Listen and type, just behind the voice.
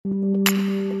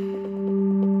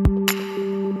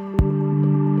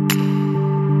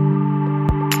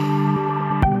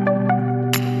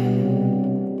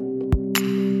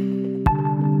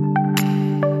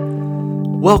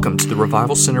Welcome to the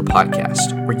Revival Center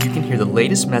podcast, where you can hear the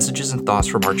latest messages and thoughts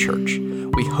from our church.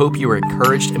 We hope you are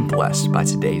encouraged and blessed by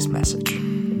today's message.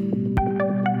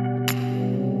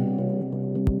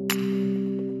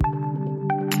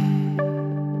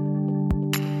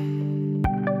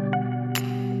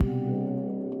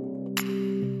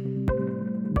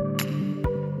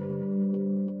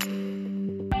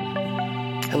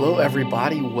 Hello,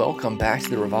 everybody. Welcome back to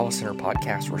the Revival Center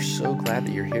podcast. We're so glad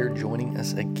that you're here joining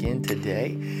us again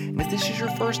today. And if this is your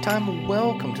first time,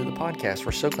 welcome to the podcast.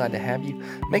 We're so glad to have you.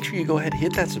 Make sure you go ahead and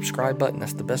hit that subscribe button.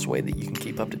 That's the best way that you can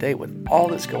keep up to date with all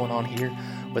that's going on here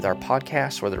with our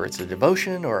podcast, whether it's a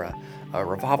devotion or a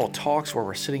Revival Talks where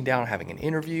we're sitting down having an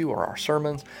interview or our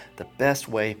sermons. The best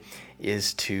way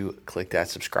is to click that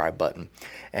subscribe button.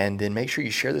 And then make sure you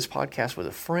share this podcast with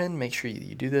a friend. Make sure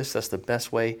you do this. That's the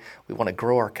best way. We want to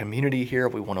grow our community here.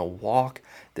 We want to walk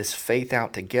this faith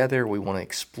out together. We want to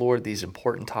explore these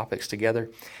important topics together.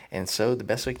 And so the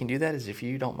best way you can do that is if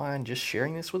you don't mind just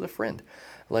sharing this with a friend,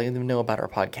 letting them know about our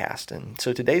podcast. And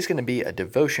so today's going to be a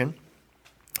devotion.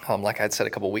 Like I'd said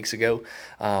a couple weeks ago,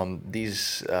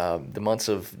 the months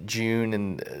of June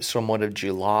and somewhat of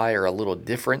July are a little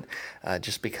different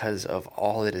just because of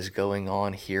all that is going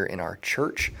on here in our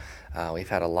church. We've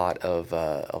had a lot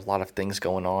of things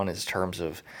going on in terms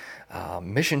of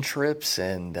mission trips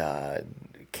and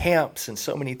camps and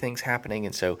so many things happening.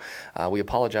 And so we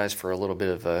apologize for a little bit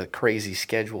of a crazy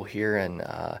schedule here, and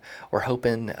we're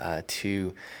hoping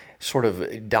to sort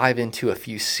of dive into a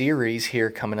few series here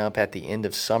coming up at the end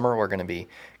of summer. We're going to be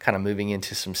kind of moving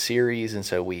into some series, and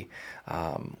so we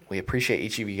appreciate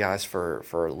each of you guys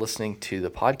for listening to the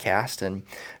podcast. And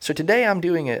so today I'm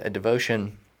doing a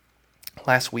devotion.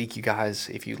 Last week, you guys,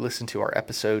 if you listened to our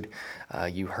episode,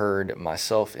 you heard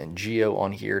myself and Gio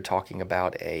on here talking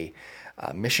about a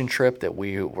mission trip that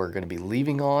we were going to be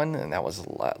leaving on, and that was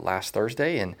last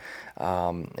Thursday. And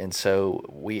so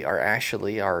we are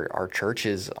actually, our church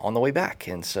is on the way back.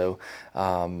 And so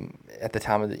at the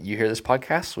time that you hear this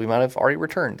podcast, we might have already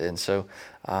returned. And so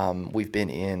we've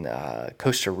been in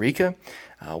Costa Rica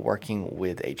working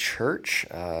with a church,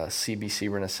 CBC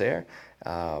Renacer,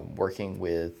 working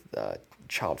with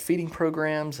child feeding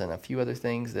programs and a few other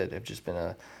things that have just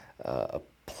been a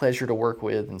pleasure to work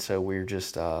with. And so we're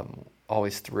just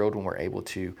always thrilled when we're able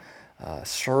to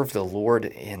serve the Lord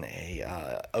in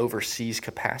a overseas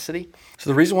capacity. So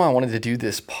the reason why I wanted to do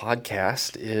this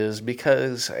podcast is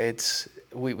because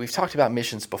we've talked about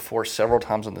missions before several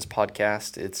times on this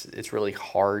podcast. It's really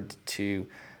hard to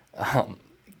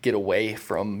get away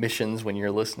from missions when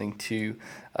you're listening to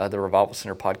the Revival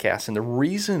Center podcast. And the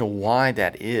reason why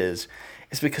that is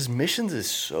because missions is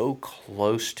so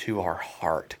close to our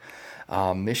heart.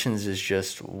 Missions is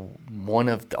just one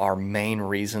of our main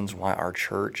reasons why our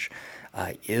church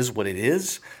is what it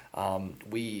is.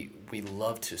 We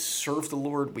love to serve the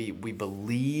Lord. We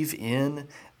believe in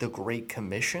the Great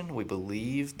Commission. We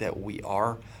believe that we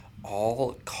are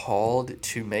all called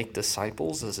to make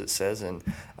disciples, as it says in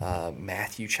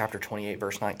Matthew chapter 28,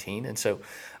 verse 19. And so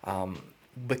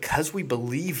because we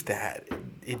believe that,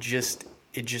 it just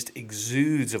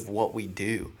exudes of what we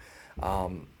do.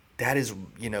 That is,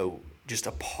 just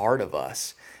a part of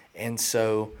us. And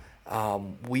so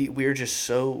we're just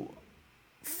so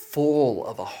full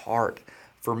of a heart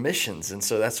for missions. And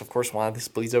so that's, of course, why this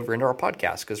bleeds over into our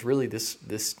podcast, because really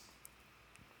this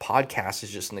podcast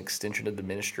is just an extension of the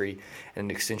ministry and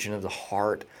an extension of the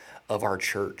heart of our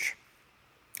church.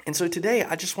 And so today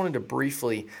I just wanted to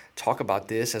briefly talk about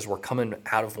this as we're coming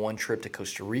out of one trip to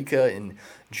Costa Rica in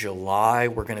July.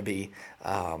 We're going to be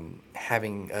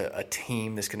having a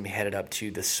team that's going to be headed up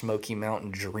to the Smoky Mountain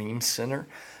Dream Center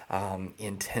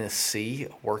in Tennessee,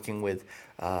 working with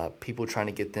people trying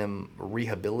to get them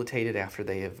rehabilitated after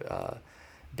they have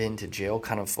been to jail,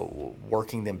 kind of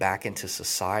working them back into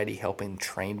society, helping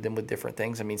train them with different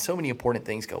things. I mean, so many important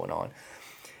things going on.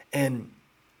 And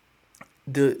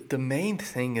the main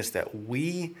thing is that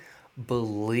we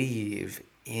believe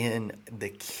in the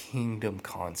kingdom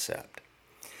concept.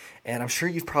 And I'm sure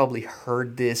you've probably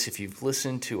heard this if you've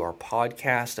listened to our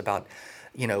podcast about,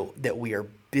 that we are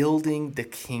building the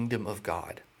kingdom of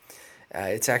God.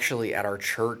 It's actually at our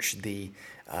church, the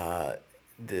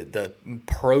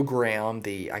program,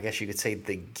 I guess you could say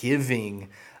the giving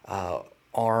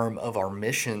arm of our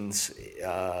missions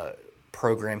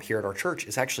program here at our church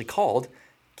is actually called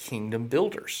Kingdom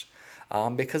Builders,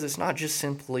 because it's not just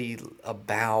simply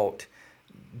about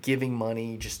giving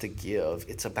money just to give.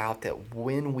 It's about that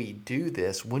when we do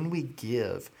this, when we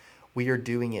give, we are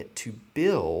doing it to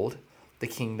build the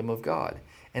kingdom of God.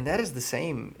 And that is the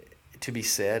same to be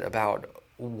said about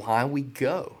why we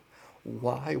go.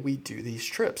 why we do these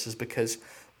trips is because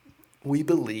we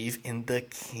believe in the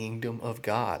kingdom of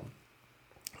God.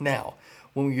 Now,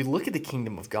 when we look at the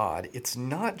kingdom of God, it's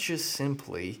not just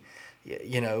simply,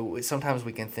 sometimes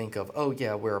we can think of, oh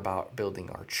yeah, we're about building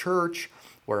our church,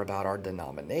 we're about our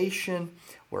denomination,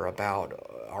 we're about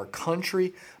our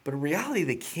country. But in reality,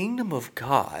 the kingdom of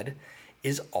God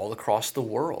is all across the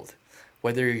world.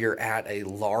 Whether you're at a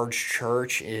large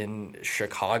church in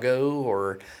Chicago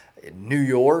or in New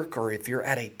York, or if you're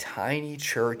at a tiny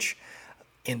church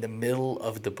in the middle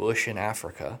of the bush in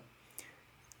Africa,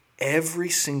 every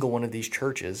single one of these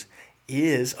churches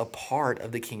is a part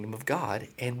of the kingdom of God,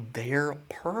 and their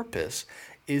purpose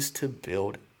is to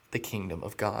build the kingdom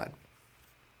of God.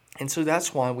 And so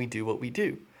that's why we do what we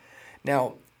do.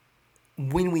 Now,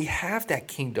 when we have that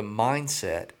kingdom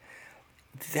mindset,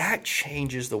 that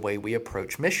changes the way we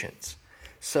approach missions.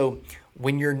 So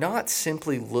when you're not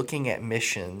simply looking at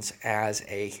missions as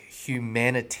a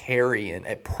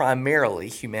primarily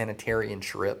humanitarian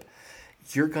trip,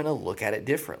 you're going to look at it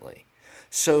differently.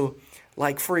 So,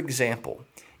 like for example,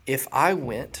 if I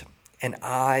went and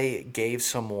I gave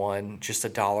someone just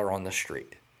 $1 on the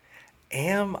street,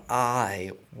 am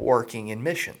I working in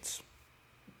missions?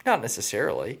 Not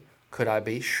necessarily. Could I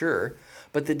be? Sure.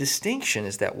 But the distinction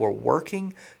is that we're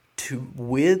working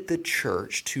with the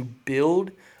church to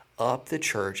build up the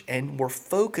church, and we're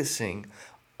focusing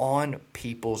on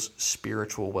people's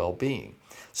spiritual well-being.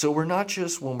 So we're not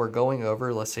just, when we're going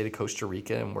over, let's say, to Costa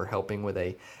Rica and we're helping with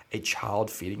a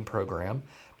child feeding program.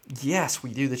 Yes,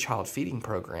 we do the child feeding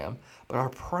program, but our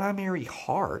primary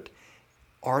heart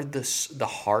are the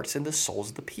hearts and the souls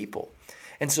of the people.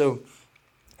 And so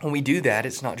when we do that,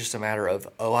 it's not just a matter of,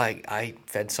 oh, I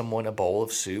fed someone a bowl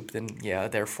of soup, then yeah,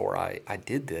 therefore I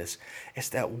did this. It's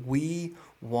that we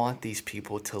want these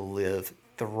people to live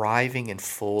thriving and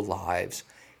full lives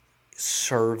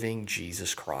serving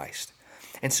Jesus Christ.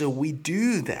 And so we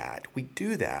do that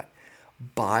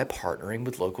by partnering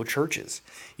with local churches.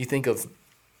 You think of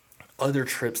other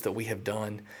trips that we have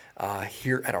done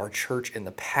here at our church in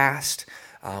the past.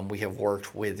 We have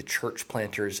worked with church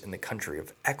planters in the country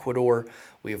of Ecuador.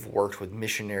 We have worked with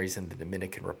missionaries in the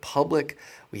Dominican Republic.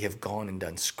 We have gone and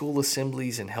done school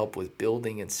assemblies and helped with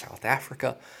building in South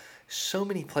Africa. So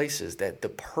many places that the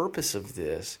purpose of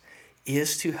this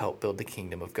is to help build the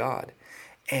kingdom of God.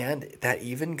 And that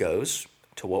even goes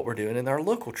to what we're doing in our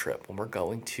local trip when we're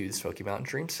going to the Smoky Mountain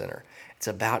Dream Center. It's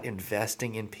about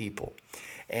investing in people.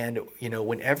 And,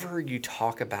 whenever you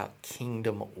talk about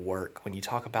kingdom work, when you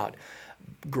talk about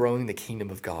growing the kingdom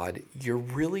of God, you're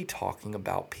really talking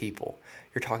about people.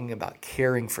 You're talking about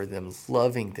caring for them,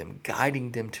 loving them,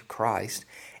 guiding them to Christ,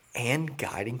 and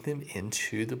guiding them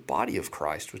into the body of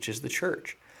Christ, which is the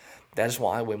church. That is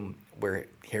why when we're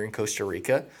here in Costa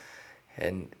Rica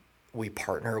and we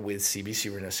partner with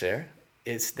CBC Renacer,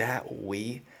 it's that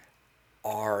we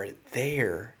are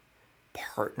there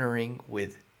partnering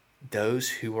with those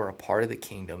who are a part of the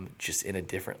kingdom, just in a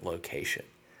different location.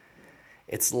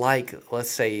 It's like,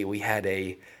 let's say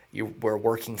we're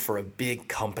working for a big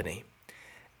company,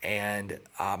 and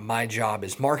my job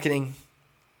is marketing,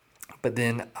 but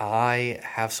then I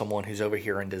have someone who's over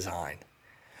here in design.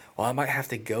 Well, I might have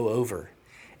to go over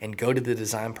and go to the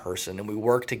design person, and we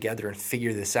work together and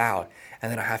figure this out,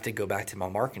 and then I have to go back to my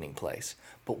marketing place.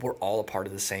 But we're all a part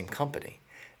of the same company.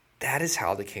 That is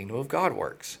how the kingdom of God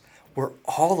works. We're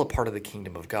all a part of the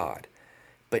kingdom of God.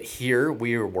 But here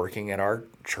we are working at our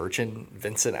church in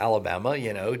Vincent, Alabama,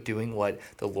 doing what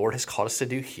the Lord has called us to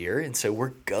do here. And so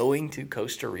we're going to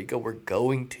Costa Rica, we're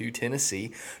going to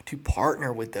Tennessee to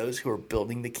partner with those who are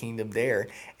building the kingdom there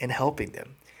and helping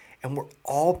them. And we're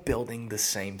all building the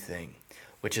same thing,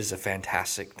 which is a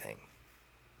fantastic thing.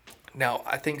 Now,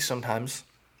 I think sometimes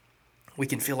we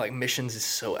can feel like missions is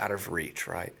so out of reach,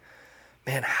 right?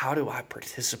 Man, how do I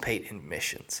participate in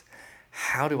missions?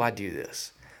 How do I do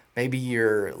this? Maybe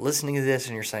you're listening to this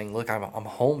and you're saying, look, I'm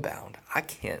homebound. I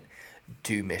can't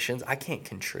do missions. I can't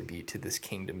contribute to this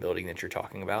kingdom building that you're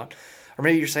talking about. Or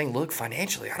maybe you're saying, look,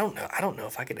 financially, I don't know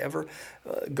if I could ever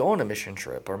go on a mission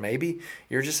trip. Or maybe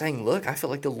you're just saying, look, I feel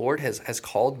like the Lord has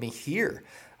called me here.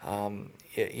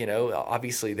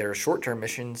 Obviously there are short-term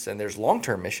missions and there's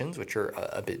long-term missions, which are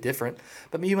a bit different.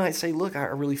 But you might say, look, I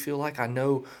really feel like I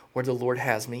know where the Lord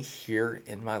has me here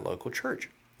in my local church.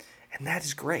 And that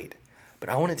is great. But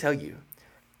I want to tell you,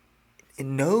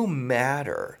 no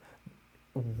matter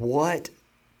what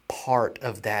part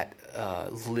of that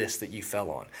list that you fell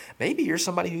on, maybe you're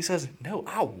somebody who says, no,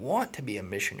 I want to be a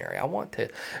missionary. I want to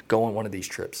go on one of these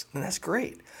trips. And that's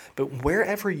great. But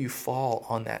wherever you fall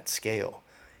on that scale,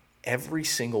 every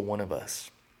single one of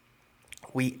us,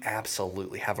 we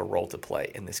absolutely have a role to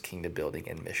play in this kingdom building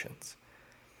and missions.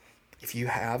 If you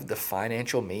have the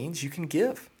financial means, you can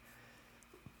give.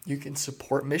 You can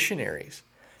support missionaries.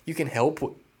 You can help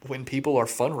when people are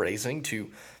fundraising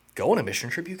to go on a mission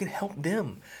trip. You can help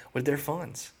them with their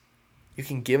funds. You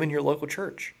can give in your local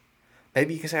church.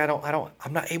 Maybe you can say,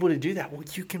 I'm not able to do that. Well,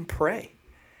 you can pray.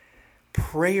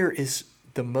 Prayer is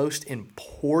the most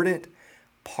important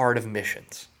part of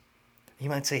missions. You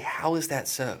might say, how is that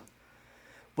so?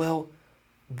 Well,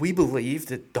 we believe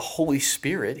that the Holy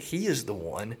Spirit, He is the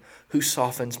one who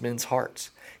softens men's hearts.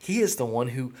 He is the one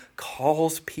who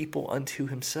calls people unto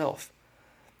Himself.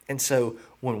 And so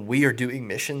when we are doing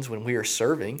missions, when we are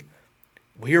serving,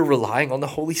 we are relying on the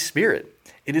Holy Spirit.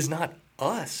 It is not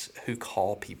us who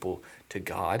call people to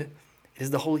God. It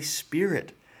is the Holy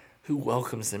Spirit who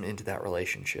welcomes them into that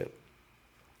relationship.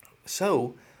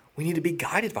 So we need to be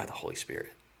guided by the Holy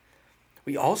Spirit.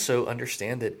 We also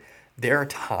understand that there are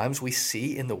times we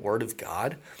see in the Word of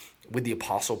God with the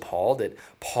Apostle Paul that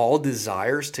Paul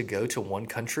desires to go to one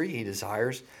country. He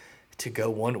desires to go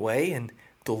one way, and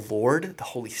the Lord, the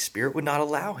Holy Spirit, would not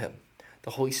allow him.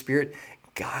 The Holy Spirit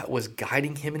was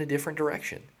guiding him in a different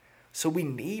direction. So we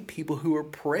need people who are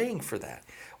praying for that.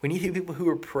 We need people who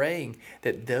are praying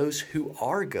that those who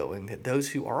are going, that those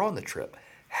who are on the trip,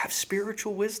 have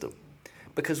spiritual wisdom,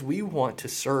 because we want to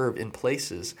serve in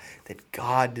places that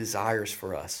God desires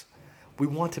for us. We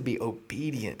want to be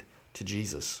obedient to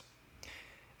Jesus.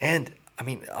 And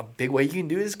a big way you can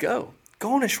do it is go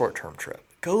on a short-term trip,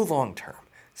 go long-term,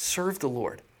 serve the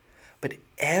Lord. But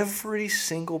every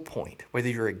single point, whether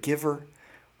you're a giver,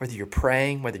 whether you're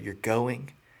praying, whether you're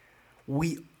going,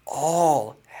 we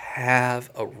all have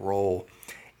a role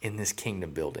in this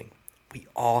kingdom building. We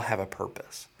all have a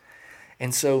purpose.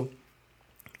 And so,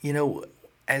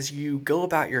 as you go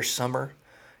about your summer,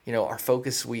 our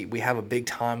focus, we have a big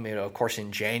time, of course,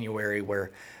 in January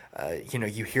where,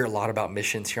 you hear a lot about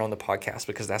missions here on the podcast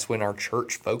because that's when our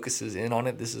church focuses in on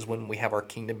it. This is when we have our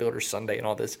Kingdom Builder Sunday and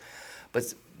all this.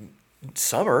 But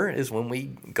summer is when we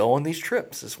go on these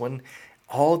trips. It's when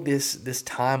all this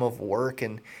time of work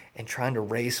and trying to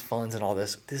raise funds and all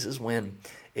this is when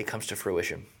it comes to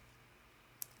fruition.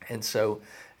 And so,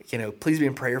 please be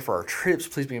in prayer for our trips.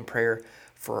 Please be in prayer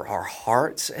for our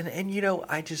hearts. And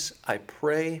I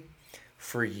pray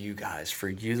for you guys, for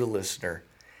you, the listener,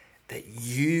 that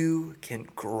you can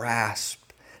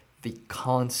grasp the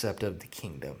concept of the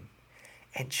kingdom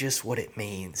and just what it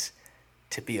means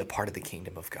to be a part of the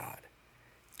kingdom of God.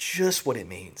 Just what it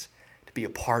means to be a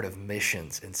part of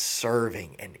missions and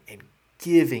serving and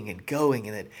giving and going,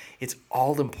 and that it's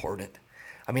all important.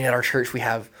 At our church we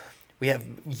have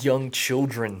young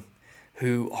children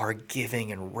who are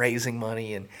giving and raising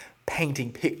money and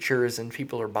painting pictures, and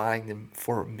people are buying them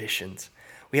for missions.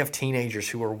 We have teenagers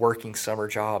who are working summer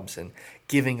jobs and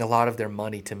giving a lot of their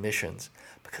money to missions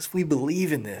because we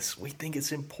believe in this. We think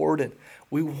it's important.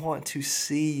 We want to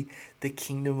see the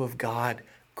kingdom of God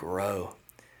grow,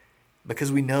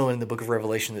 because we know in the book of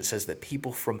Revelation that says that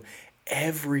people from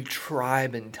every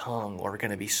tribe and tongue are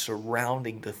going to be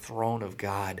surrounding the throne of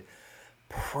God,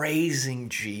 praising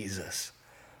Jesus.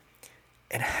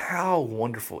 And how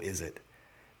wonderful is it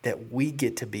that we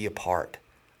get to be a part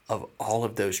of all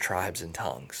of those tribes and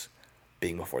tongues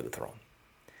being before the throne.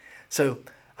 So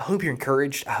I hope you're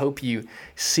encouraged. I hope you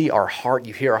see our heart,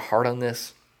 you hear our heart on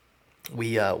this.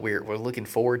 We're looking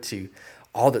forward to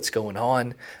all that's going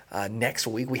on. Next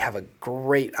week we have a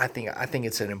great, I think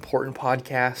it's an important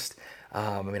podcast.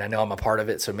 I know I'm a part of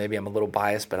it, so maybe I'm a little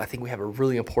biased, but I think we have a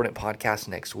really important podcast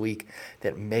next week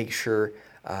that makes sure,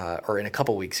 or in a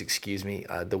couple weeks,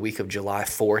 the week of July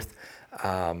 4th,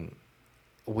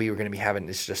 we are going to be having,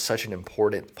 it's just such an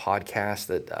important podcast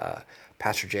that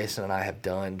Pastor Jason and I have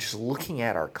done, just looking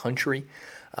at our country,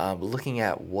 looking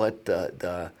at what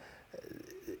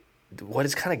what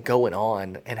is kind of going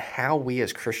on and how we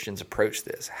as Christians approach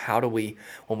this. How do we,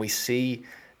 when we see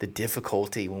the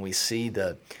difficulty, when we see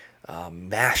the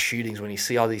mass shootings, when you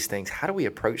see all these things, how do we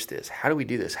approach this? How do we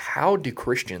do this? How do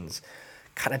Christians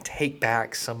kind of take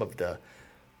back some of the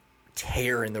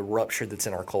tear and the rupture that's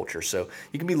in our culture? So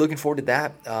you can be looking forward to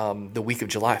that. The week of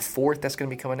July 4th, that's going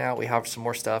to be coming out. We have some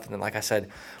more stuff. And then, like I said,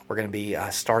 we're going to be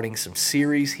starting some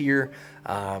series here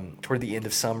toward the end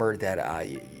of summer that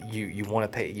you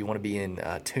want to be in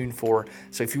tune for.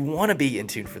 So if you want to be in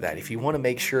tune for that, if you want to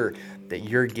make sure that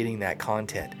you're getting that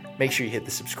content, make sure you hit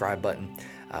the subscribe button.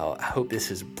 I hope this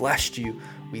has blessed you.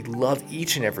 We love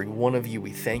each and every one of you.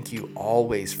 We thank you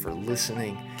always for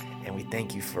listening. And we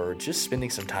thank you for just spending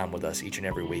some time with us each and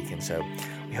every week. And so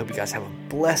we hope you guys have a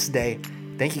blessed day.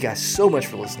 Thank you guys so much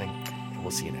for listening, and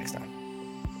we'll see you next time.